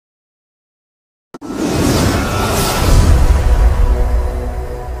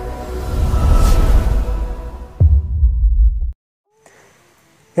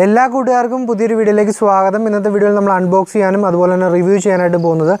എല്ലാ കൂട്ടുകാർക്കും പുതിയൊരു വീഡിയോയിലേക്ക് സ്വാഗതം. ഇന്നത്തെ വീഡിയോയിൽ നമ്മൾ അൺബോക്സ് ചെയ്യാനും അതുപോലെ തന്നെ റിവ്യൂ ചെയ്യാനായിട്ട്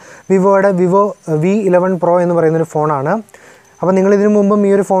പോകുന്നത് വിവോയുടെ Vivo V11 Pro എന്ന് പറയുന്നൊരു ഫോണാണ്. അപ്പോൾ നിങ്ങൾ ഇതിനു മുമ്പും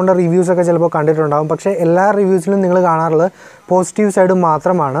ഈ ഒരു ഫോണിൻ്റെ റിവ്യൂസൊക്കെ ചിലപ്പോൾ കണ്ടിട്ടുണ്ടാകും. പക്ഷേ എല്ലാ റിവ്യൂസിലും നിങ്ങൾ കാണാറുള്ളത് പോസിറ്റീവ് സൈഡും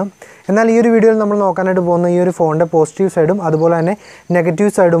മാത്രമാണ്. എന്നാൽ ഈ ഒരു വീഡിയോയിൽ നമ്മൾ നോക്കാനായിട്ട് പോകുന്ന ഈ ഒരു ഫോണിൻ്റെ പോസിറ്റീവ് സൈഡും അതുപോലെ തന്നെ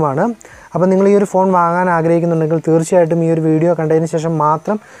നെഗറ്റീവ് സൈഡുമാണ്. അപ്പോൾ നിങ്ങൾ ഈ ഒരു ഫോൺ വാങ്ങാൻ ആഗ്രഹിക്കുന്നുണ്ടെങ്കിൽ തീർച്ചയായിട്ടും ഈ ഒരു വീഡിയോ കണ്ടതിന് ശേഷം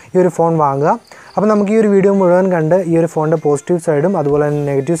മാത്രം ഈ ഒരു ഫോൺ വാങ്ങുക. അപ്പോൾ നമുക്ക് ഈ ഒരു വീഡിയോ മുഴുവൻ കണ്ട് ഈ ഒരു ഫോണിൻ്റെ പോസിറ്റീവ് സൈഡും അതുപോലെ തന്നെ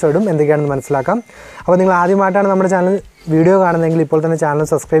നെഗറ്റീവ് സൈഡും എന്തൊക്കെയാണെന്ന് മനസ്സിലാക്കാം. അപ്പോൾ നിങ്ങൾ ആദ്യമായിട്ടാണ് നമ്മുടെ ചാനൽ വീഡിയോ കാണുന്നതെങ്കിൽ ഇപ്പോൾ തന്നെ ചാനൽ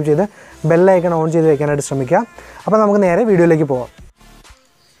സബ്സ്ക്രൈബ് ചെയ്ത് ബെൽ ഐക്കൺ ഓൺ ചെയ്ത് വെക്കാനായിട്ട് ശ്രമിക്കുക. അപ്പോൾ നമുക്ക് നേരെ വീഡിയോയിലേക്ക് പോകാം.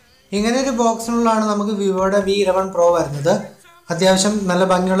 ഇങ്ങനെ ഒരു ബോക്സിനുള്ളതാണ് നമുക്ക് വിവോയുടെ V11 Pro വരുന്നത്. അത്യാവശ്യം നല്ല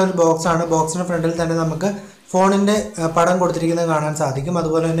ഭംഗിയുള്ളൊരു ബോക്സാണ്. ബോക്സിൻ്റെ ഫ്രണ്ടിൽ തന്നെ നമുക്ക് ഫോണിൻ്റെ പടം കൊടുത്തിരിക്കുന്നത് കാണാൻ സാധിക്കും.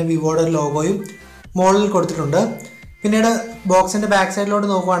 അതുപോലെ തന്നെ വിവോയുടെ ഒരു ലോഗോയും മുകളിൽ കൊടുത്തിട്ടുണ്ട്. പിന്നീട് ബോക്സിൻ്റെ ബാക്ക് സൈഡിലോട്ട്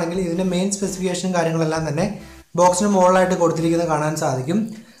നോക്കുകയാണെങ്കിൽ ഇതിൻ്റെ മെയിൻ സ്പെസിഫിക്കേഷനും കാര്യങ്ങളെല്ലാം തന്നെ ബോക്സിന് മുകളിലായിട്ട് കൊടുത്തിരിക്കുന്നത് കാണാൻ സാധിക്കും.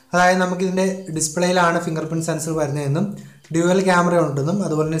 അതായത് നമുക്കിതിൻ്റെ ഡിസ്പ്ലേയിലാണ് ഫിംഗർ പ്രിൻറ്റ് സെൻസർ വരുന്നതെന്നും ഡ്യുവൽ ക്യാമറ ഉണ്ടെന്നും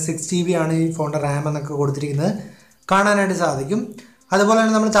അതുപോലെ തന്നെ 6GB ആണ് ഈ ഫോണിൻ്റെ റാം എന്നൊക്കെ കൊടുത്തിരിക്കുന്നത് കാണാനായിട്ട് സാധിക്കും. അതുപോലെ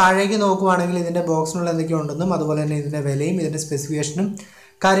തന്നെ നമ്മൾ താഴേക്ക് നോക്കുകയാണെങ്കിൽ ഇതിൻ്റെ ബോക്സിനുള്ള എന്തൊക്കെയുണ്ടെന്നും അതുപോലെ തന്നെ ഇതിൻ്റെ വിലയും ഇതിൻ്റെ സ്പെസിഫിക്കേഷനും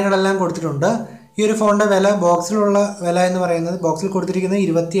കാര്യങ്ങളെല്ലാം കൊടുത്തിട്ടുണ്ട്. ഈ ഒരു ഫോണിൻ്റെ വില ബോക്സിലുള്ള വില എന്ന് പറയുന്നത് ബോക്സിൽ കൊടുത്തിരിക്കുന്നത്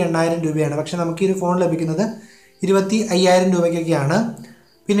 28,000 രൂപയാണ്. പക്ഷേ നമുക്ക് ഈ ഒരു ഫോൺ ലഭിക്കുന്നത് 25,000 രൂപയ്ക്കൊക്കെയാണ്.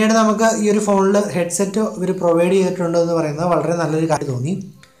 പിന്നീട് നമുക്ക് ഈ ഒരു ഫോണിൽ ഹെഡ്സെറ്റ് ഇവർ പ്രൊവൈഡ് ചെയ്തിട്ടുണ്ട് എന്ന് പറയുന്നത് വളരെ നല്ലൊരു കാര്യം തോന്നി.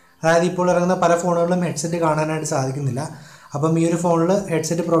 അതായത് ഇപ്പോൾ ഇറങ്ങുന്ന പല ഫോണുകളിലും ഹെഡ്സെറ്റ് കാണാനായിട്ട് സാധിക്കുന്നില്ല. അപ്പം ഈ ഒരു ഫോണിൽ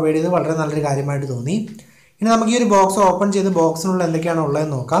ഹെഡ്സെറ്റ് പ്രൊവൈഡ് ചെയ്ത് വളരെ നല്ലൊരു കാര്യമായിട്ട് തോന്നി. ഇനി നമുക്ക് ഈ ഒരു ബോക്സ് ഓപ്പൺ ചെയ്ത് ബോക്സിനുള്ള എന്തൊക്കെയാണ്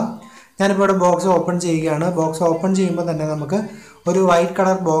ഉള്ളതെന്ന് നോക്കാം. ഞാനിപ്പോൾ ഇവിടെ ബോക്സ് ഓപ്പൺ ചെയ്യുകയാണ്. ബോക്സ് ഓപ്പൺ ചെയ്യുമ്പോൾ തന്നെ നമുക്ക് ഒരു വൈറ്റ്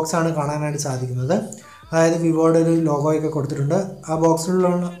കളർ ബോക്സാണ് കാണാനായിട്ട് സാധിക്കുന്നത്. അതായത് വിവോയുടെ ഒരു ലോഗോയൊക്കെ കൊടുത്തിട്ടുണ്ട്. ആ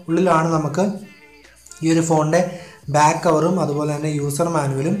ബോക്സിനുള്ളിലാണ് നമുക്ക് ഈ ഒരു ഫോണിൻ്റെ ബാക്ക് കവറും അതുപോലെ തന്നെ യൂസർ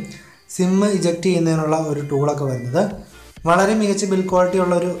മാനുവലും സിം ഇജക്റ്റ് ചെയ്യുന്നതിനുള്ള ഒരു ടൂളൊക്കെ വരുന്നത്. വളരെ മികച്ച ബിൽഡ് ക്വാളിറ്റി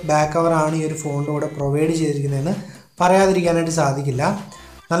ഉള്ളൊരു ബാക്ക് കവറാണ് ഈ ഒരു ഫോണിൻ്റെ കൂടെ പ്രൊവൈഡ് ചെയ്തിരിക്കുന്നതെന്ന് പറയാതിരിക്കാനായിട്ട് സാധിക്കില്ല.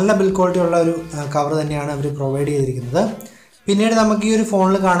 നല്ല ബിൽഡ് ക്വാളിറ്റി ഉള്ള ഒരു കവർ തന്നെയാണ് അവർ പ്രൊവൈഡ് ചെയ്തിരിക്കുന്നത്. പിന്നീട് നമുക്ക് ഈ ഒരു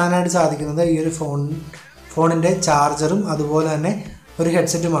ഫോണിൽ കാണാനായിട്ട് സാധിക്കുന്നത് ഈ ഒരു ഫോണിൻ്റെ ചാർജറും അതുപോലെ തന്നെ ഒരു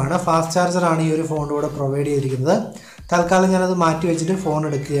ഹെഡ്സെറ്റുമാണ്. ഫാസ്റ്റ് ചാർജറാണ് ഈ ഒരു ഫോണിൻ്റെ കൂടെ പ്രൊവൈഡ് ചെയ്തിരിക്കുന്നത്. തൽക്കാലം ഞാനത് മാറ്റി വെച്ചിട്ട് ഫോൺ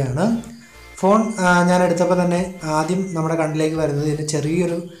എടുക്കുകയാണ്. ഫോൺ ഞാൻ എടുത്തപ്പോൾ തന്നെ ആദ്യം നമ്മുടെ കണ്ണിലേക്ക് വരുന്നത് ഇതിൻ്റെ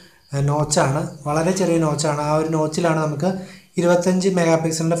ചെറിയൊരു നോച്ചാണ്. വളരെ ചെറിയ നോച്ചാണ്. ആ ഒരു നോച്ചിലാണ് നമുക്ക് 25 മെഗാ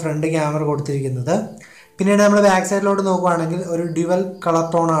പിക്സലിൻ്റെ ഫ്രണ്ട് ക്യാമറ കൊടുത്തിരിക്കുന്നത്. പിന്നീട് നമ്മൾ ബാക്ക് സൈഡിലോട്ട് നോക്കുകയാണെങ്കിൽ ഒരു ഡ്യുവൽ കളർ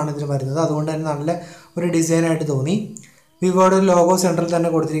ടോണാണ് ഇതിന് വരുന്നത്. അതുകൊണ്ട് തന്നെ നല്ല ഒരു ഡിസൈനായിട്ട് തോന്നി. വിവോയുടെ ലോഗോ സെൻറ്ററിൽ തന്നെ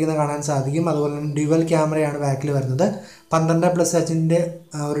കൊടുത്തിരിക്കുന്നത് കാണാൻ സാധിക്കും. അതുപോലെ തന്നെ ഡ്യുവൽ ക്യാമറയാണ് ബാക്കിൽ വരുന്നത്. 12+Hൻ്റെ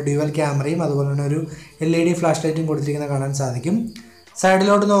ഒരു ഡ്യുവൽ ക്യാമറയും അതുപോലെ തന്നെ ഒരു LED ഫ്ലാഷ് ലൈറ്റും കൊടുത്തിരിക്കുന്നത് കാണാൻ സാധിക്കും.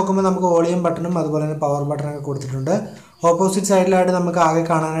 സൈഡിലോട്ട് നോക്കുമ്പോൾ നമുക്ക് വോളിയം ബട്ടണും അതുപോലെ തന്നെ പവർ ബട്ടണൊക്കെ കൊടുത്തിട്ടുണ്ട്. ഓപ്പോസിറ്റ് സൈഡിലായിട്ട് നമുക്ക് ആകെ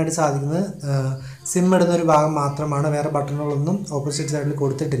കാണാനായിട്ട് സാധിക്കുന്നത് സിം ഇടുന്നൊരു ഭാഗം മാത്രമാണ്. വേറെ ബട്ടണുകളൊന്നും ഓപ്പോസിറ്റ് സൈഡിൽ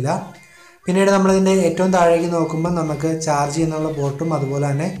കൊടുത്തിട്ടില്ല. പിന്നീട് നമ്മളിതിൻ്റെ ഏറ്റവും താഴേക്ക് നോക്കുമ്പോൾ നമുക്ക് ചാർജ് ചെയ്യുന്നുള്ള പോർട്ടും അതുപോലെ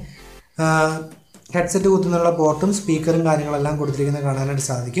തന്നെ ഹെഡ്സെറ്റ് കുത്തുന്നുള്ള പോർട്ടും സ്പീക്കറും കാര്യങ്ങളെല്ലാം കൊടുത്തിരിക്കുന്നത് കാണാനായിട്ട്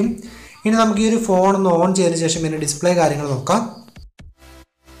സാധിക്കും. ഇനി നമുക്ക് ഈ ഒരു ഫോൺ ഒന്ന് ഓൺ ചെയ്തതിന് ശേഷം ഇതിൻ്റെ ഡിസ്പ്ലേ കാര്യങ്ങൾ നോക്കാം.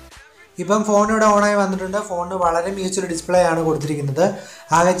 ഇപ്പം ഫോൺ ഇവിടെ ഓണായി വന്നിട്ടുണ്ട്. ഫോണിന് വളരെ മികച്ചൊരു ഡിസ്പ്ലേ ആണ് കൊടുത്തിരിക്കുന്നത്.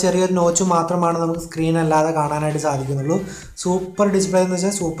 ആകെ ചെറിയൊരു നോച്ച് മാത്രമാണ് നമുക്ക് സ്ക്രീൻ അല്ലാതെ കാണാനായിട്ട് സാധിക്കുന്നുള്ളൂ. സൂപ്പർ ഡിസ്പ്ലേ എന്ന്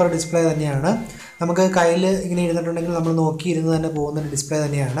വെച്ചാൽ സൂപ്പർ ഡിസ്പ്ലേ തന്നെയാണ്. നമുക്ക് കയ്യിൽ ഇങ്ങനെ ഇരുന്നിട്ടുണ്ടെങ്കിൽ നമ്മൾ നോക്കിയിരുന്ന് തന്നെ പോകുന്നൊരു ഡിസ്പ്ലേ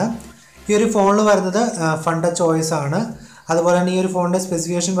തന്നെയാണ്. ഈ ഒരു ഫോണിൽ വരുന്നത് ഫൺ ടച്ച് OS ആണ്. അതുപോലെ തന്നെ ഈ ഒരു ഫോണിൻ്റെ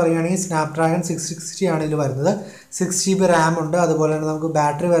സ്പെസിഫിക്കേഷൻ പറയുകയാണെങ്കിൽ Snapdragon 660 ആണ് ഇതിൽ വരുന്നത്. 6GB റാം ഉണ്ട്. അതുപോലെ തന്നെ നമുക്ക്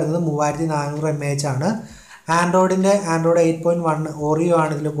ബാറ്ററി വരുന്നത് 3400 mAh ആണ്. ആൻഡ്രോയിഡ് 8.1 Oreo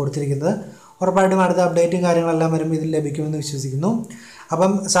ആണ് ഇതിൽ കൊടുത്തിരിക്കുന്നത്. ഉറപ്പായിട്ടും അടുത്ത അപ്ഡേറ്റും കാര്യങ്ങളെല്ലാം വരുമ്പോൾ ഇതിൽ ലഭിക്കുമെന്ന് വിശ്വസിക്കുന്നു.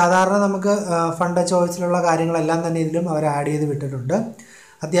 അപ്പം സാധാരണ നമുക്ക് ഫൺ ടച്ച് OSലുള്ള കാര്യങ്ങളെല്ലാം തന്നെ ഇതിലും അവർ ആഡ് ചെയ്ത് വിട്ടിട്ടുണ്ട്.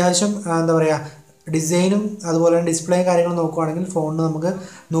 അത്യാവശ്യം എന്താ പറയുക ഡിസൈനും അതുപോലെ തന്നെ ഡിസ്പ്ലേയും കാര്യങ്ങളും നോക്കുകയാണെങ്കിൽ ഫോണിന് നമുക്ക്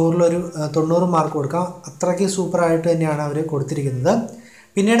 100-ൽ 90 മാർക്ക് കൊടുക്കാം. അത്രയ്ക്ക് സൂപ്പറായിട്ട് തന്നെയാണ് അവർ കൊടുത്തിരിക്കുന്നത്.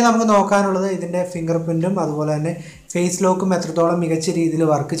 പിന്നീട് നമുക്ക് നോക്കാനുള്ളത് ഇതിൻ്റെ ഫിംഗർ പ്രിൻറ്റും അതുപോലെ തന്നെ ഫേസ് ലോക്കും എത്രത്തോളം മികച്ച രീതിയിൽ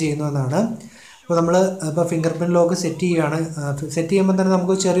വർക്ക് ചെയ്യുന്നു എന്നാണ്. അപ്പോൾ നമ്മൾ ഇപ്പോൾ ഫിംഗർ പ്രിൻറ്റ് ലോക്ക് സെറ്റ് ചെയ്യുകയാണ്. സെറ്റ് ചെയ്യുമ്പോൾ തന്നെ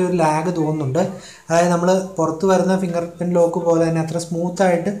നമുക്ക് ചെറിയൊരു ലാഗ് തോന്നുന്നുണ്ട്. അതായത് നമ്മൾ പുറത്ത് വരുന്ന ഫിംഗർ പ്രിൻറ്റ് ലോക്ക് പോലെ തന്നെ അത്ര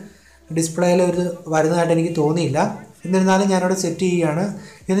സ്മൂത്തായിട്ട് ഡിസ്പ്ലേയിൽ ഒരു വരുന്നതായിട്ട് എനിക്ക് തോന്നിയില്ല. എന്നിരുന്നാലും ഞാനിവിടെ സെറ്റ് ചെയ്യുകയാണ്.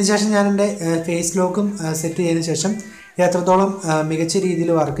 ഇതിനുശേഷം ഞാൻ എൻ്റെ ഫേസ് ലോക്കും സെറ്റ് ചെയ്തതിന് ശേഷം എത്രത്തോളം മികച്ച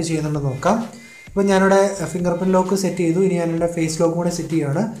രീതിയിൽ വർക്ക് ചെയ്യുന്നുണ്ടെന്ന് നോക്കാം. ഇപ്പോൾ ഞാനിവിടെ ഫിംഗർ പ്രിൻറ്റ് ലോക്ക് സെറ്റ് ചെയ്തു. ഇനി ഞാനിവിടെ ഫേസ് ലോക്കും കൂടെ സെറ്റ്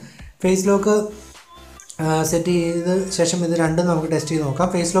ചെയ്യുകയാണ്. ഫേസ് ലോക്ക് സെറ്റ് ചെയ്ത ശേഷം ഇത് രണ്ടും നമുക്ക് ടെസ്റ്റ് ചെയ്ത് നോക്കാം.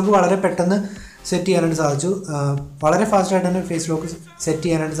 ഫേസ് ലോക്ക് വളരെ പെട്ടെന്ന് സെറ്റ് ചെയ്യാനായിട്ട് സാധിച്ചു. വളരെ ഫാസ്റ്റായിട്ട് തന്നെ ഫേസ് ലോക്ക് സെറ്റ്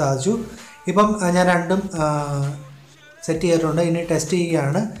ചെയ്യാനായിട്ട് സാധിച്ചു. ഇപ്പം ഞാൻ രണ്ടും സെറ്റ് ചെയ്തിട്ടുണ്ട്. ഇനി ടെസ്റ്റ്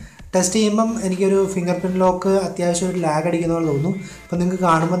ചെയ്യുകയാണ്. ടെസ്റ്റ് ചെയ്യുമ്പം എനിക്കൊരു ഫിംഗർ പ്രിൻറ്റ് ലോക്ക് അത്യാവശ്യം ഒരു ലാഗ് അടിക്കുന്ന പോലെ തോന്നുന്നു. അപ്പോൾ നിങ്ങൾക്ക്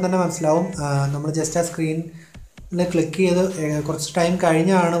കാണുമ്പം തന്നെ മനസ്സിലാവും. നമ്മൾ ജസ്റ്റ് ആ സ്ക്രീൻ ക്ലിക്ക് ചെയ്ത് കുറച്ച് ടൈം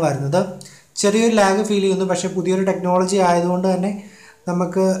കഴിഞ്ഞാണ് വരുന്നത്. ചെറിയൊരു ലാഗ് ഫീൽ ചെയ്യുന്നു. പക്ഷേ പുതിയൊരു ടെക്നോളജി ആയതുകൊണ്ട് തന്നെ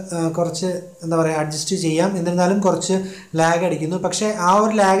നമുക്ക് കുറച്ച് എന്താ പറയുക അഡ്ജസ്റ്റ് ചെയ്യാം. എന്നിരുന്നാലും കുറച്ച് ലാഗ് അടിക്കുന്നു. പക്ഷേ ആ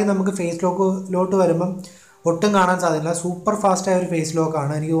ഒരു ലാഗ് നമുക്ക് ഫേസ് ലോക്കിലോട്ട് വരുമ്പം ഒട്ടും കാണാൻ സാധിക്കില്ല. സൂപ്പർ ഫാസ്റ്റായ ഒരു ഫേസ്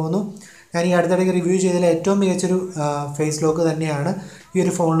ലോക്കാണ്. എനിക്ക് തോന്നുന്നു ഞാൻ ഈ അടുത്തിടയ്ക്ക് റിവ്യൂ ചെയ്തതിൽ ഏറ്റവും മികച്ചൊരു ഫേസ് ലോക്ക് തന്നെയാണ് ഈ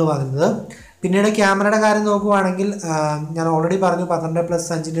ഒരു ഫോണിൽ വന്നത്. പിന്നീട് ക്യാമറയുടെ കാര്യം നോക്കുകയാണെങ്കിൽ ഞാൻ ഓൾറെഡി പറഞ്ഞു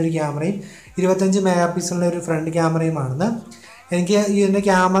 12+5 ഒരു ക്യാമറയും 25 മെഗാ പിക്സലിൻ്റെ ഒരു ഫ്രണ്ട് ക്യാമറയുമാണെന്ന്. എനിക്ക് ഇതിൻ്റെ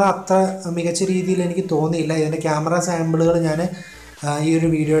ക്യാമറ അത്ര മികച്ച രീതിയിൽ എനിക്ക് തോന്നിയില്ല. ഇതിൻ്റെ ക്യാമറ സാമ്പിളുകൾ ഞാൻ ഈ ഒരു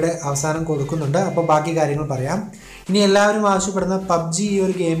വീഡിയോയുടെ അവസാനം കൊടുക്കുന്നുണ്ട്. അപ്പോൾ ബാക്കി കാര്യങ്ങൾ പറയാം. ഇനി എല്ലാവരും ആവശ്യപ്പെടുന്ന PUBG ഈ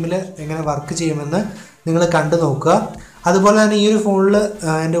ഒരു ഗെയിമിൽ എങ്ങനെ വർക്ക് ചെയ്യുമെന്ന് നിങ്ങൾ കണ്ടു നോക്കുക. അതുപോലെ തന്നെ ഈ ഒരു ഫോണിൽ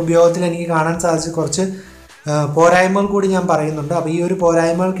എൻ്റെ ഉപയോഗത്തിൽ എനിക്ക് കാണാൻ സാധിച്ച കുറച്ച് പോരായ്മകൾ കൂടി ഞാൻ പറയുന്നുണ്ട്. അപ്പോൾ ഈ ഒരു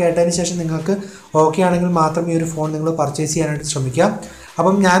പോരായ്മകൾ കേട്ടതിന് ശേഷം നിങ്ങൾക്ക് ഓക്കെ ആണെങ്കിൽ മാത്രം ഈ ഒരു ഫോൺ നിങ്ങൾ പർച്ചേസ് ചെയ്യാനായിട്ട് ശ്രമിക്കുക.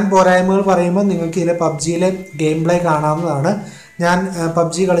 അപ്പം ഞാൻ പോരായ്മകൾ പറയുമ്പോൾ നിങ്ങൾക്ക് ഇതിലെ PUBGയിലെ ഗെയിം പ്ലേ കാണാവുന്നതാണ്. ഞാൻ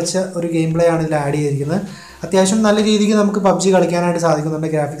PUBG കളിച്ച ഒരു ഗെയിം പ്ലേ ആണ് ഇതിൽ ആഡ് ചെയ്തിരിക്കുന്നത്. അത്യാവശ്യം നല്ല രീതിക്ക് നമുക്ക് PUBG കളിക്കാനായിട്ട് സാധിക്കുന്നുണ്ട്.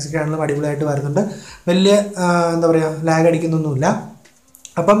 ഗ്രാഫിക്സ് ഒക്കെ ആണെങ്കിലും അടിപൊളിയായിട്ട് വരുന്നുണ്ട്. വലിയ എന്താ പറയുക ലാഗ് അടിക്കുന്നൊന്നുമില്ല.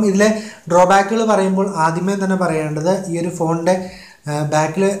 അപ്പം ഇതിലെ ഡ്രോബാക്കുകൾ പറയുമ്പോൾ ആദ്യമേ തന്നെ പറയേണ്ടത് ഈ ഒരു ഫോണിൻ്റെ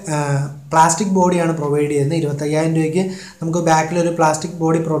ബാക്കിൽ പ്ലാസ്റ്റിക് ബോഡിയാണ് പ്രൊവൈഡ് ചെയ്യുന്നത്. 25,000 രൂപയ്ക്ക് നമുക്ക് ബാക്കിലൊരു പ്ലാസ്റ്റിക്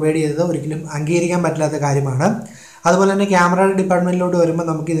ബോഡി പ്രൊവൈഡ് ചെയ്തത് ഒരിക്കലും അംഗീകരിക്കാൻ പറ്റാത്ത കാര്യമാണ്. അതുപോലെ തന്നെ ക്യാമറയുടെ ഡിപ്പാർട്ട്മെൻറ്റിലോട്ട് വരുമ്പോൾ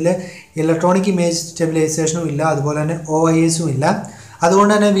നമുക്കിതിൽ ഇലക്ട്രോണിക് ഇമേജ് സ്റ്റെബിലൈസേഷനും ഇല്ല. അതുപോലെ തന്നെ OISഉം ഇല്ല.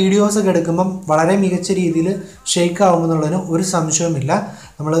 അതുകൊണ്ട് തന്നെ വീഡിയോസൊക്കെ എടുക്കുമ്പം വളരെ മികച്ച രീതിയിൽ ഷെയ്ക്ക് ആകുമെന്നുള്ളതിന് ഒരു സംശയവുമില്ല.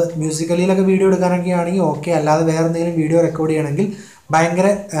 നമ്മൾ മ്യൂസിക്കലിയിലൊക്കെ വീഡിയോ എടുക്കാനൊക്കെ ആണെങ്കിൽ ഓക്കെ, അല്ലാതെ വേറെ എന്തെങ്കിലും വീഡിയോ റെക്കോർഡ് ചെയ്യണമെങ്കിൽ ഭയങ്കര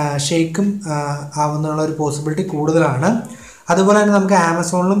ഷെയ്ക്കും ആവുന്നുള്ള ഒരു പോസിബിലിറ്റി കൂടുതലാണ്. അതുപോലെ തന്നെ നമുക്ക്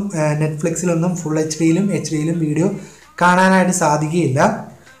ആമസോണിലും നെറ്റ്ഫ്ലിക്സിലൊന്നും ഫുൾ HD-യിലും HD-യിലും വീഡിയോ കാണാനായിട്ട് സാധിക്കുകയില്ല.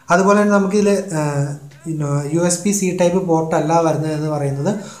 അതുപോലെ തന്നെ നമുക്കിതിൽ USB-C ടൈപ്പ് പോർട്ടല്ല വരുന്നതെന്ന്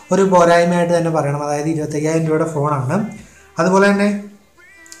പറയുന്നത് ഒരു പോരായ്മയായിട്ട് തന്നെ പറയണം. അതായത് 25,000 രൂപയുടെ ഫോണാണ്. അതുപോലെ തന്നെ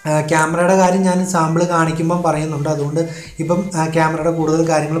ക്യാമറയുടെ കാര്യം ഞാൻ സാമ്പിൾ കാണിക്കുമ്പം പറയുന്നുണ്ട്. അതുകൊണ്ട് ഇപ്പം ക്യാമറയുടെ കൂടുതൽ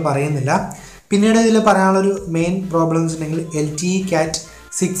കാര്യങ്ങൾ പറയുന്നില്ല. പിന്നീട് ഇതിൽ പറയാനുള്ളൊരു മെയിൻ പ്രോബ്ലം വെച്ചിട്ടുണ്ടെങ്കിൽ LTE Cat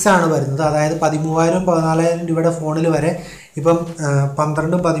 6 ആണ് വരുന്നത്. അതായത് 13,000-14,000 രൂപയുടെ ഫോണിൽ വരെ ഇപ്പം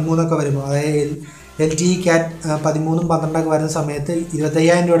 12, 13 വരുമ്പോൾ, അതായത് LTE Cat 13, 12 വരുന്ന സമയത്ത്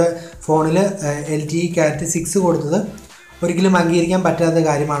 25,000 രൂപയുടെ ഫോണിൽ LTE Cat 6 കൊടുത്തത് ഒരിക്കലും അംഗീകരിക്കാൻ പറ്റാത്ത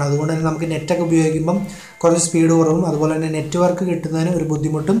കാര്യമാണ്. അതുകൊണ്ട് തന്നെ നമുക്ക് നെറ്റൊക്കെ ഉപയോഗിക്കുമ്പം കുറച്ച് സ്പീഡ് കുറവും അതുപോലെ തന്നെ നെറ്റ്വർക്ക് കിട്ടുന്നതിന് ഒരു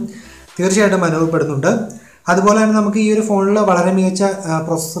ബുദ്ധിമുട്ടും തീർച്ചയായിട്ടും അനുഭവപ്പെടുന്നുണ്ട്. അതുപോലെ തന്നെ നമുക്ക് ഈ ഒരു ഫോണിൽ വളരെ മികച്ച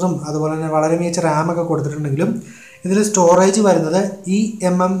പ്രൊസസ്സറും അതുപോലെ തന്നെ വളരെ മികച്ച റാമൊക്കെ കൊടുത്തിട്ടുണ്ടെങ്കിലും ഇതിൽ സ്റ്റോറേജ് വരുന്നത്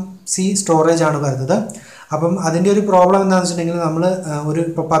eMMC സ്റ്റോറേജ് ആണ് വരുന്നത്. അപ്പം അതിൻ്റെ ഒരു പ്രോബ്ലം എന്താണെന്ന് വെച്ചിട്ടുണ്ടെങ്കിൽ നമ്മൾ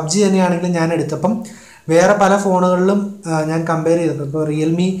ഇപ്പോൾ PUBG തന്നെയാണെങ്കിലും ഞാൻ എടുത്തപ്പം വേറെ പല ഫോണുകളിലും ഞാൻ കമ്പയർ ചെയ്തിട്ടുണ്ട്. ഇപ്പോൾ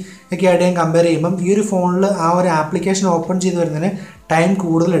റിയൽമി ഒക്കെ ആയിട്ട് ഞാൻ കമ്പയർ ചെയ്യുമ്പം ഈ ഒരു ഫോണിൽ ആ ഒരു ആപ്ലിക്കേഷൻ ഓപ്പൺ ചെയ്ത് വരുന്നതിന് ടൈം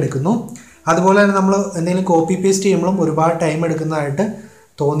കൂടുതൽ എടുക്കുന്നു. അതുപോലെ തന്നെ നമ്മൾ എന്തെങ്കിലും കോപ്പി പേസ്റ്റ് ചെയ്യുമ്പോഴും ഒരുപാട് ടൈം എടുക്കുന്നതായിട്ട്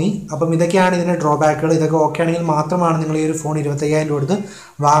തോന്നി. അപ്പം ഇതൊക്കെയാണ് ഇതിൻ്റെ ഡ്രോബാക്കുകൾ. ഇതൊക്കെ ഓക്കെ ആണെങ്കിൽ മാത്രമാണ് നിങ്ങൾ ഈ ഒരു ഫോൺ 25,000 രൂപ കൊടുത്ത്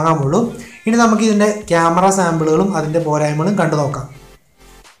വാങ്ങാമുള്ളൂ. ഇനി നമുക്ക് ഇതിൻ്റെ ക്യാമറ സാമ്പിളുകളും അതിൻ്റെ പോരായ്മകളും കണ്ടു നോക്കാം.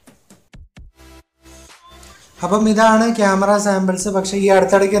 അപ്പം ഇതാണ് ക്യാമറ സാമ്പിൾസ്. പക്ഷേ ഈ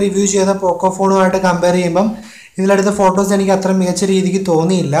അടുത്തിടയ്ക്ക് റിവ്യൂ ചെയ്ത പോക്കോ ഫോണുമായിട്ട് കമ്പയർ ചെയ്യുമ്പം ഇതിലെടുത്ത ഫോട്ടോസ് എനിക്ക് അത്ര മികച്ച രീതിക്ക്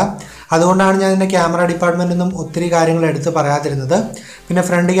തോന്നിയില്ല. അതുകൊണ്ടാണ് ഞാൻ ഇതിൻ്റെ ക്യാമറ ഡിപ്പാർട്ട്മെൻറ്റിൽ നിന്നും ഒത്തിരി കാര്യങ്ങൾ എടുത്ത് പറയാതിരുന്നത്. പിന്നെ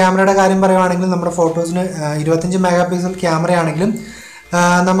ഫ്രണ്ട് ക്യാമറയുടെ കാര്യം പറയുവാണെങ്കിൽ നമ്മുടെ ഫോട്ടോസിന് 25 മെഗാ പിക്സൽ ക്യാമറയാണെങ്കിലും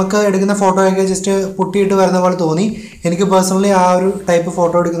നമുക്ക് എടുക്കുന്ന ഫോട്ടോയൊക്കെ ജസ്റ്റ് പുട്ടിയിട്ട് വരുന്ന പോലെ തോന്നി. എനിക്ക് പേഴ്സണലി ആ ഒരു ടൈപ്പ്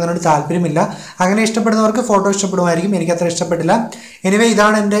ഫോട്ടോ എടുക്കുന്നതിനോട് താല്പര്യമില്ല. അങ്ങനെ ഇഷ്ടപ്പെടുന്നവർക്ക് ഫോട്ടോ ഇഷ്ടപ്പെടുമായിരിക്കും. എനിക്കത്ര ഇഷ്ടപ്പെട്ടില്ല. എനിവേ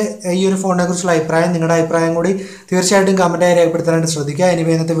ഇതാണ് എൻ്റെ ഈ ഒരു ഫോണിനെ കുറിച്ചുള്ള അഭിപ്രായം. നിങ്ങളുടെ അഭിപ്രായം കൂടി തീർച്ചയായിട്ടും കമൻറ്റായി രേഖപ്പെടുത്താനായിട്ട് ശ്രദ്ധിക്കുക.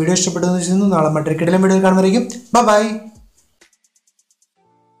 എനിവേ ഇന്നത്തെ വീഡിയോ ഇഷ്ടപ്പെട്ടു എന്ന് വെച്ചിരുന്നു. നാളെ മറ്റൊരു കിടിലൻ വീഡിയോ കാണുമായിരിക്കും. ബൈ.